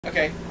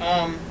Okay.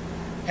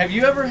 Have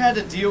you ever had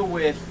to deal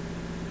with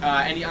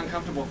any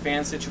uncomfortable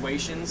fan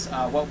situations?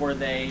 What were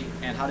they,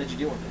 and how did you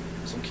deal with them?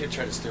 Some kid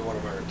tried to steal one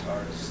of our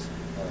guitars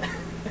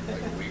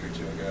like a week or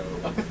two ago.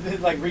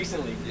 Like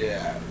recently?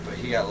 Yeah, but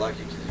he got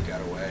lucky because he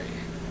got away.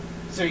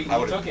 So he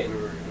took it? We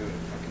would have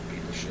fucking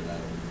beat the shit out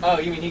of him. Oh,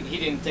 you mean he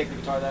didn't take the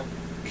guitar though?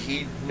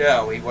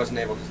 No, he wasn't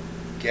able to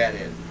get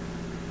it.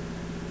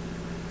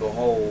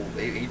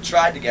 He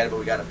tried to get it, but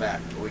we got it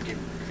back. But we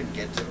couldn't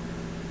get to him.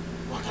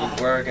 Wow.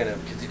 We were gonna,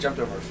 because he jumped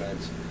over a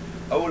fence.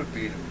 I would have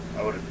beat him.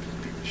 I would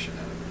have beat the shit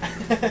out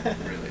of him.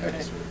 Really, I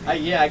just would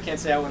have. Yeah, I can't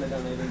say I wouldn't have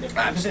done anything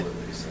different.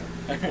 Absolutely. So.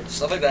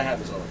 Stuff like that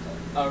happens all the time.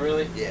 Oh,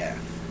 really? Yeah.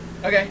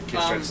 Okay.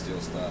 Kids try to steal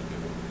stuff.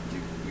 People do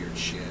weird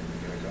shit.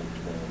 You're like, I'm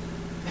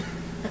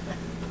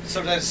 12.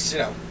 Sometimes,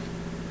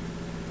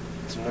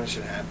 sometimes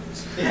shit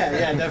happens.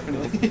 Yeah,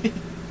 definitely.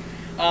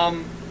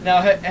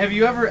 Now, have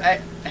you ever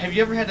had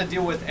to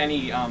deal with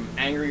any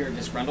angry or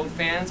disgruntled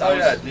fans? Oh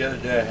yeah, the other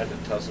day I had to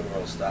tell some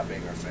girl to stop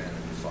being our fan and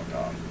to fuck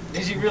off.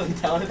 Did you really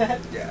tell her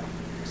that? Yeah.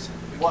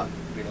 What?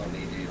 We don't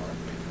need you. You don't have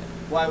to be a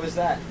fan. Why was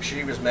that?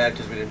 She was mad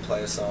because we didn't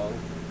play a song.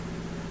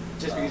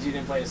 Just because you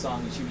didn't play a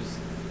song, and she was.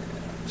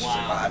 Yeah. She's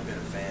Wow. like, I've been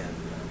a fan.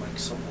 I'm like,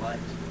 so what?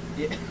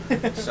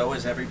 Yeah. So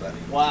is everybody.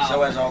 Wow.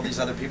 So has all these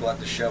other people at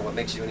the show. What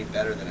makes you any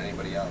better than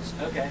anybody else?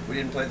 Okay. We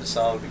didn't play the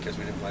song because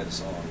we didn't play the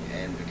song,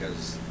 and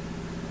because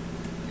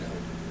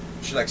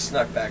she like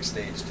snuck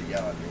backstage to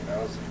yell at me, and I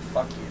was like,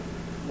 "Fuck you!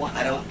 Wow.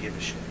 I don't give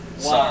a shit.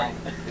 Wow. Sorry.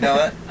 You know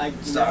what?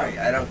 Sorry,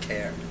 I don't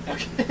care.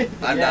 Okay.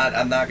 I'm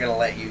not gonna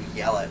let you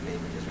yell at me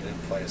because we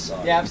didn't play a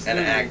song. Yeah,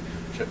 absolutely. And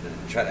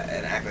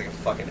act like a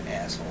fucking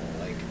asshole.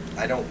 Like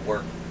I don't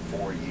work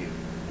for you.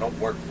 I don't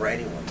work for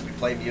anyone. We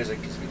play music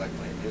because we like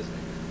playing music.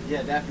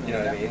 Yeah, definitely. You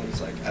know what definitely. I mean?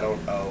 It's like I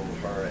don't owe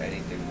her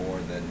anything more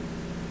than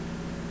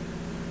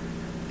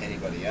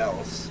anybody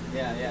else.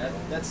 Yeah.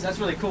 That's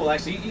really cool.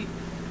 Actually,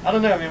 I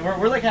don't know, man.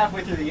 We're like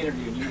halfway through the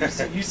interview, and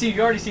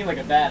you already seem like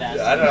a badass.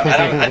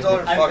 Yeah, I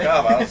told her to fuck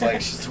off. I was like,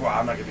 she's well,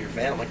 I'm not gonna be your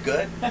fan. I'm like,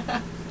 good.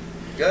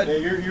 Yeah,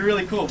 you're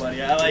really cool,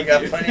 buddy. I like you. We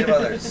got you. plenty of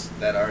others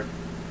that are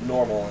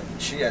normal,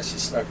 and she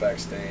snuck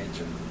backstage,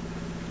 and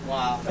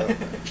wow.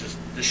 just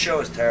the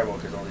show is terrible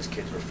because all these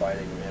kids were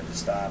fighting, and we had to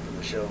stop, and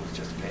the show was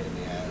just a pain in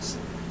the ass.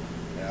 And,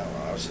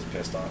 I was just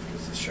pissed off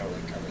because the show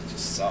like kind of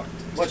just sucked.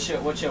 What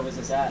show was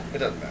this at? It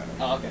doesn't matter.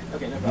 Oh,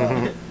 okay, no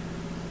problem.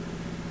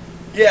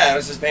 Yeah, it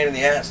was just a pain in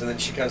the ass, and then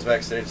she comes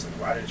backstage, it's like,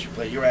 why didn't you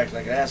play? You were acting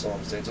like an asshole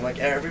on stage. I'm like,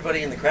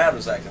 everybody in the crowd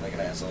was acting like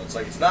an asshole. It's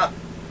like, it's not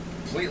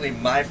completely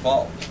my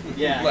fault.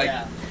 Yeah, like,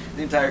 yeah.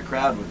 The entire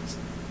crowd was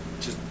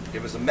just,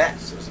 it was a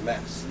mess. It was a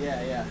mess.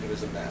 Yeah. It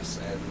was a mess,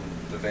 and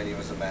the venue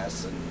was a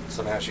mess, and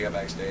somehow she got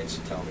backstage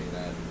to tell me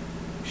that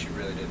she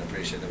really didn't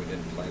appreciate that we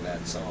didn't play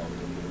that song.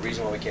 And the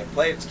reason why we can't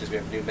play it is because we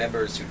have new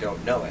members who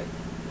don't know it.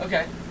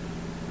 Okay.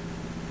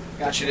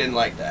 Gotcha. But she didn't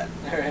like that.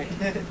 All right.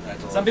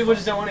 Some people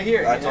just don't want to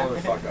hear it. I told her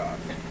to fuck off.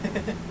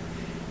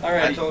 All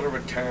right. I told her to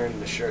return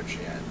the shirt she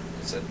had.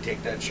 I said,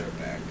 take that shirt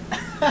back.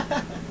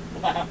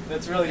 Wow,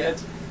 that's really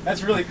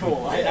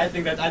cool. I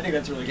think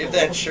that's really Give cool.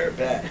 that shirt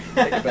back.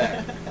 Take it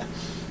back.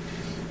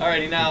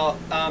 Alrighty, now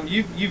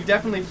you've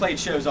definitely played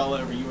shows all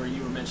over. You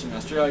were mentioning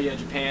Australia,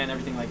 Japan,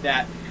 everything like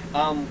that.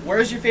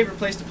 Where's your favorite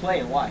place to play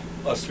and why?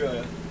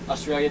 Australia.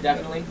 Australia,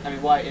 definitely. Yep. I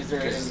mean, why? Is there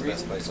Because any it's the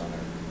reason? best place on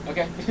earth.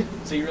 Okay,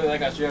 so you really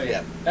like Australia?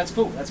 Yeah. That's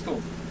cool.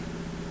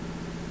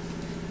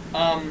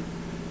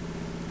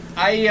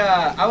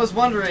 I was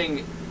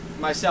wondering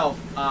myself,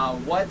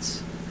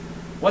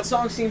 what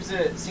song seems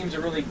to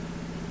really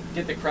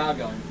get the crowd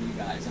going for you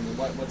guys? I mean,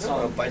 what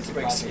song? Bite to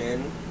Break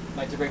Skin.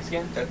 Bite to Break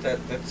Skin.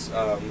 That's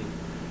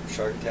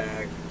Shark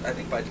Tag. I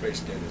think Bite to Break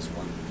Skin is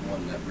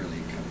one that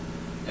really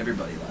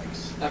everybody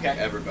likes. Okay.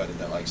 Everybody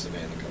that likes the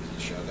band that comes to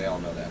the show, they all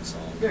know that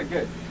song.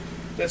 Good.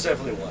 That's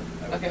definitely one.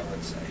 I Okay.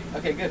 would say.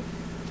 Okay, good.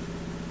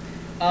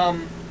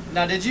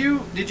 Now, did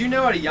you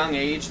know at a young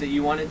age that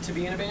you wanted to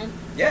be in a band?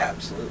 Yeah,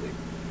 absolutely.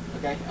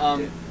 Okay.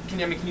 Did.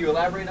 Can you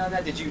elaborate on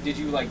that? Did you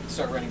like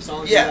start writing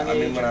songs? Yeah, at a young I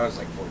mean age, when or? I was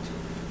like 14,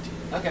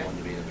 15, Okay. I wanted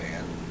to be in a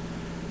band,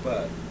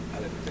 but I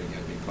didn't think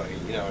I'd be playing,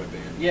 in a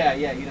band. Yeah,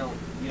 you don't.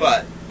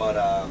 But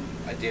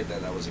I did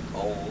that. I was like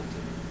old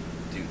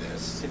to do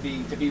this. To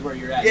be where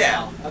you're at Yeah.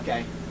 now.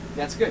 Okay,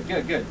 that's good.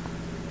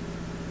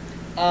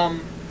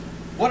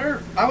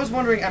 I was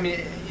wondering. I mean,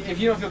 if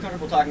you don't feel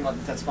comfortable talking about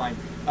this, that's fine.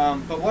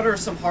 But what are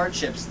some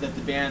hardships that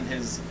the band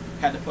has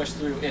had to push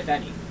through, if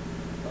any?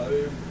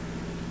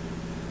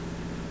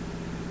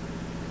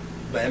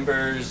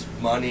 Members,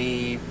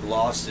 money,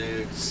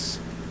 lawsuits,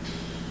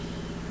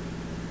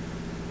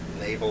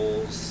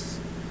 labels.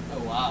 Oh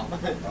wow.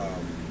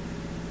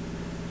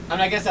 I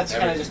mean, I guess that's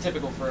kind of just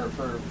typical for a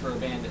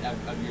band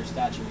of your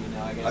stature,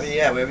 I guess.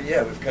 I mean,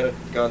 we've kind of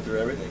gone through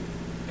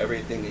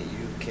everything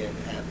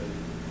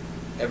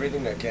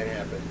that can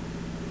happen,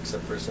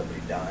 except for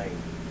somebody dying.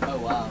 Oh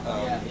wow.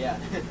 Yeah.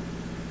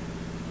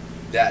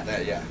 That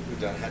we've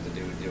had to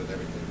deal with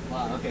everything.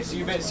 Wow. Okay. So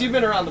you've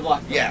been around the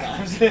block.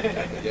 Times.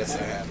 Yes,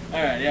 I have.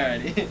 All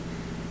right.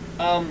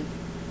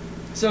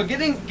 So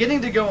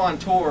getting to go on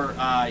tour,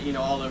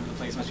 all over the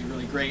place must be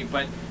really great.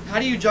 But how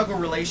do you juggle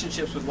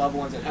relationships with loved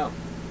ones at home?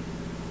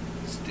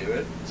 Just do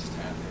it. It's just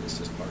happening. It's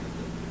just part of it.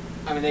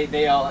 I mean,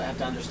 they all have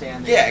to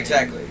understand. Yeah,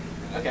 exactly.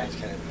 Okay. You just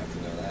kind of have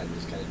to know that and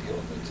just kind of deal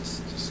with it,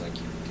 just like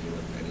you deal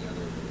with any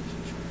other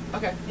relationship.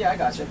 Okay. Yeah, I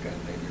got you. Kind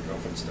of thing. Your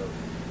girlfriend's still,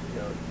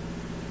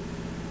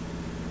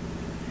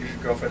 your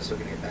girlfriend's still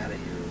gonna get mad at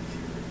you if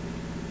you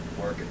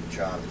work at a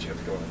job that you have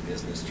to go on a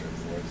business trip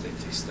for.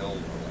 They still,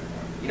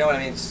 you know what I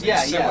mean? It's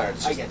similar.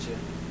 It's just, I get you.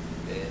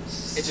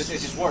 It's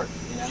just work,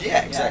 you know?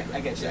 Yeah, exactly. Yeah,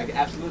 I get you. Exactly.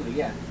 Absolutely,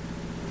 yeah.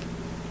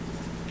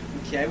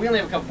 Okay, we only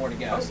have a couple more to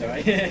go.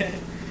 Okay.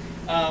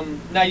 So,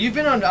 now you've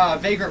been on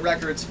Vagrant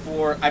Records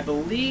for, I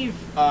believe,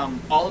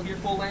 all of your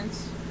full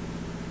lengths.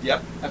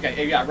 Yep.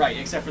 Okay, yeah, right.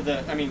 Except for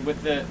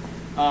with the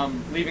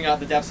Leaving Out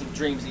the Depths of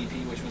Dreams EP,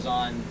 which was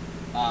on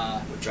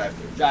Drive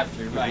Through. Drive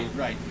Through, right,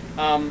 right.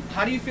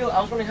 How do you feel? I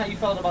was wondering how you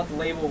felt about the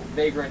label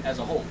Vagrant as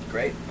a whole.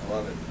 Great, I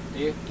love it. Do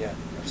you? Yeah,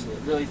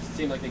 absolutely. Really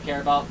seem like they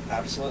care about.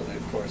 Absolutely,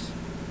 of course.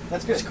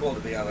 That's good. It's cool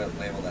to be on a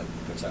label that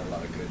puts out a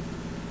lot of good,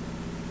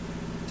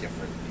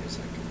 different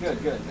music. Good.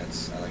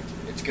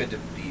 It's good to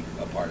be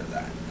a part of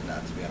that, and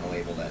not to be on a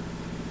label that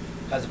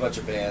has a bunch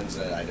of bands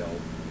that I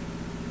don't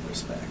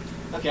respect.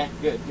 Okay,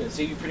 good.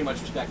 So you pretty much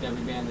respect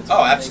every band that's.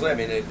 Oh,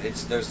 absolutely. I mean,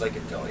 there's like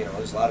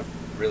there's a lot of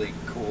really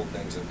cool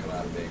things that have come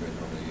out of Vagrant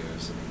over the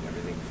years. I mean,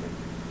 everything from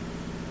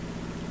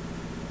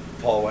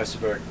Paul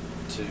Westerberg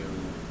to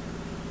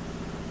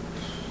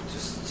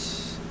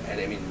and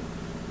I mean,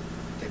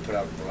 they put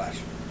out the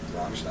last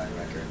Rammstein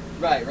record.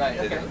 Right. They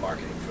Okay. did the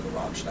marketing for the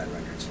Rammstein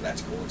record, so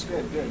that's cool. It's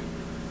cool. Good.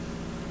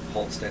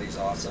 Hold Steady's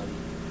awesome.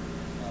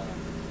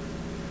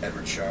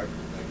 Edward Sharp,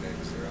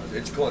 Magnetic Zeros.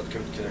 It's cool.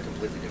 They're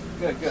completely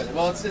different. Good.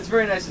 Well, it's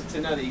very nice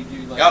to know that you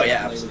do like. Oh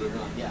yeah, the label absolutely.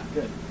 you're on. Yeah,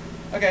 good.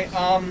 Okay.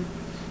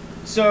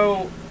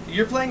 So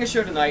you're playing a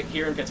show tonight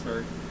here in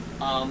Pittsburgh.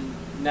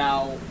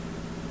 Now,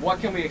 what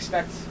can we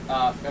expect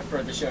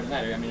for the show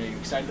tonight? I mean, are you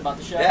excited about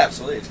the show? Yeah,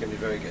 absolutely. It's gonna be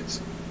very good.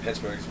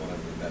 Pittsburgh is one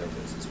of the better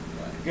places we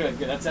play.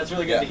 Good. That's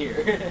really good to hear.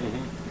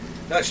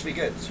 Mm-hmm. No, it should be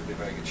good. It should be a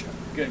very good show.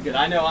 Good.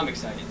 I know I'm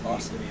excited.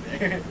 Awesome. To be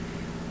there.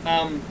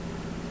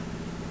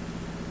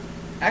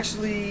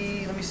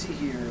 Actually, let me see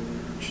here.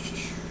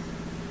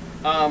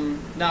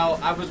 Now,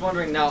 I was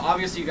wondering,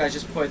 obviously you guys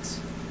just put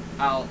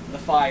out The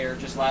Fire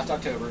just last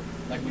October,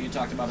 like we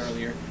talked about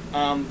earlier.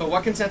 But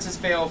what Consensus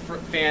Fail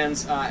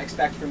fans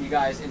expect from you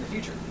guys in the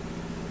future?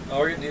 Oh,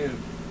 we're doing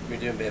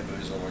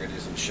Bamboozle, and we're gonna do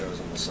some shows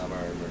in the summer,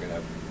 and we're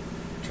gonna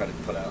try to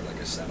put out like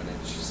a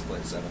 7-inch,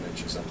 split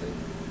 7-inch or something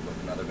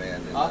with another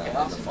band in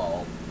the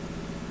fall.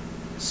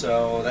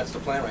 So that's the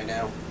plan right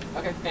now.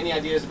 Okay. Any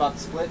ideas about the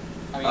split?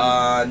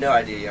 I mean, no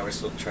idea. Yeah, we're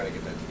still trying to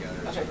get that together.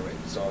 Okay. Trying to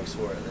write songs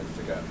for it, and then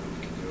figure out who we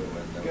can do it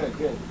with.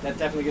 Good. That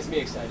definitely gets me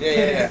excited.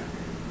 Yeah.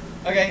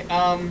 Okay.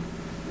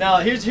 Now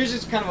here's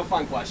just kind of a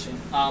fun question.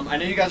 I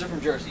know you guys are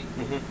from Jersey.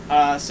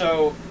 Mm-hmm.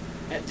 So,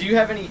 do you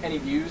have any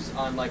views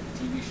on like the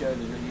TV show,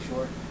 the Jersey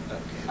Shore?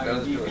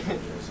 Okay.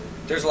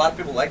 There's a lot of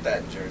people like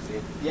that in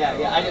Jersey. Yeah.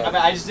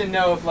 I just didn't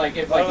know if like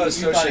you thought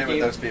it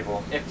gave those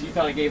people. If you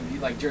thought it gave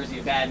like Jersey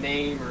a bad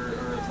name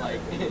or if like.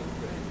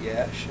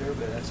 Yeah, sure,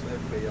 but that's what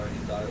everybody already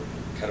thought. It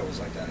kind of was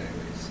like that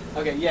anyways. So.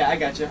 Okay. Yeah, I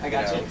got you. It's like,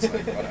 I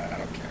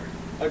don't care.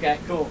 Okay.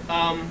 Cool.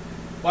 Well,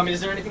 I mean, is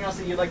there anything else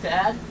that you'd like to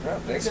add? No,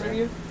 thanks,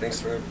 interview?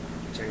 Thanks for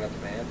checking out the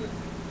band, and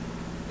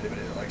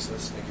anybody that likes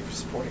us, thank you for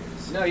supporting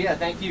us. No, yeah,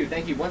 thank you.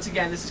 Once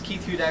again, this is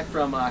Keith Hudak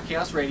from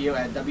Chaos Radio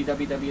at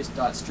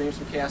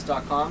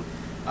www.streamsomechaos.com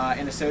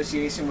in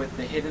association with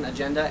The Hidden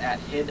Agenda at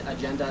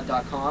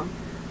hidagenda.com.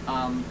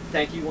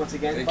 Thank you once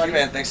again, Thank buddy. you,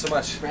 man. Thanks so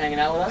much For hanging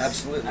out with us.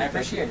 Absolutely. I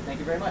appreciate it. Thank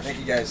you very much. Thank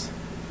you, guys.